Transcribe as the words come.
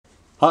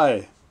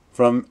Hi,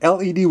 from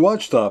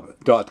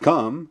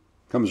LEDWatchstop.com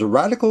comes a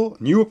radical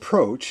new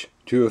approach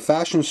to a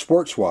fashion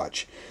sports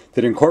watch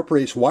that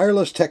incorporates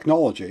wireless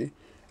technology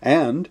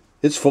and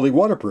it's fully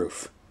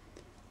waterproof.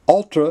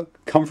 Ultra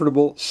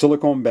comfortable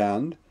silicone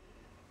band,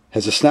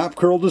 has a snap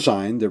curl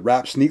design that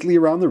wraps neatly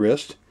around the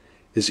wrist,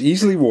 is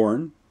easily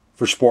worn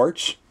for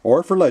sports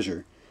or for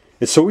leisure.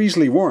 It's so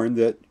easily worn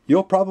that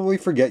you'll probably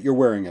forget you're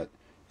wearing it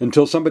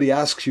until somebody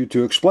asks you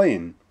to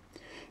explain.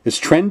 It's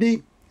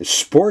trendy, it's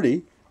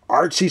sporty,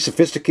 artsy,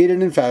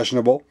 sophisticated, and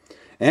fashionable,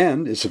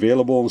 and it's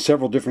available in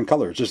several different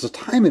colors. It's a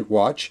Time It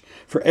watch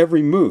for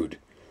every mood.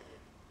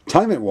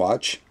 Time It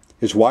watch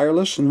is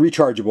wireless and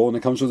rechargeable, and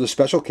it comes with a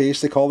special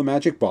case they call the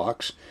Magic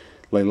Box.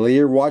 Lay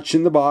your watch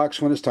in the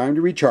box when it's time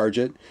to recharge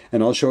it,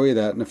 and I'll show you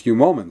that in a few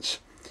moments.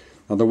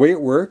 Now the way it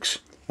works,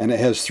 and it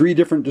has 3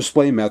 different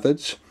display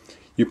methods.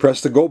 You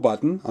press the go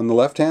button on the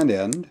left-hand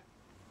end,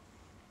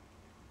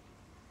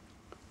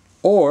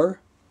 or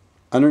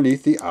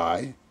underneath the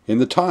eye in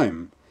the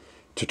time,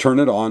 to turn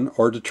it on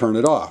or to turn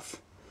it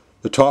off.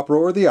 The top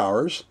row are the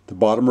hours, the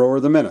bottom row are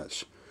the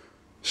minutes.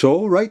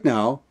 So right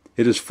now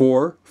it is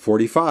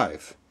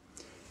 4:45.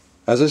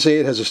 As I say,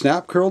 it has a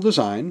snap curl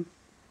design.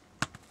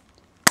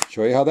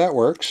 Show you how that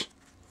works.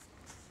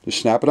 Just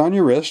snap it on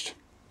your wrist.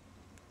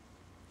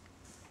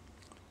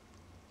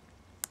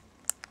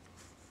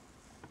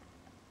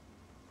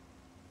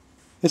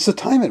 It's the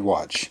Time It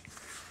watch.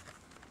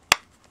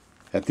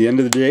 At the end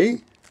of the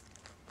day,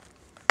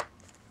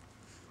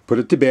 put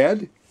it to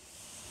bed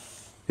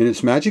in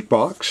its magic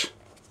box,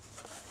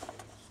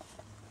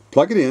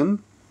 plug it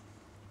in,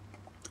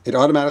 it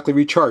automatically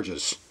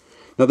recharges.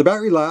 Now the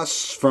battery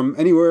lasts from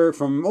anywhere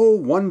from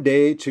 1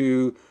 day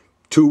to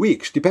 2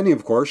 weeks, depending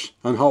of course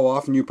on how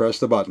often you press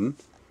the button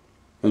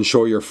and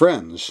show your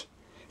friends.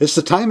 It's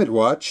the Time It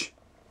watch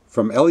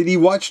from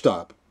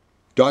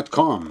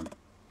LEDWatchstop.com.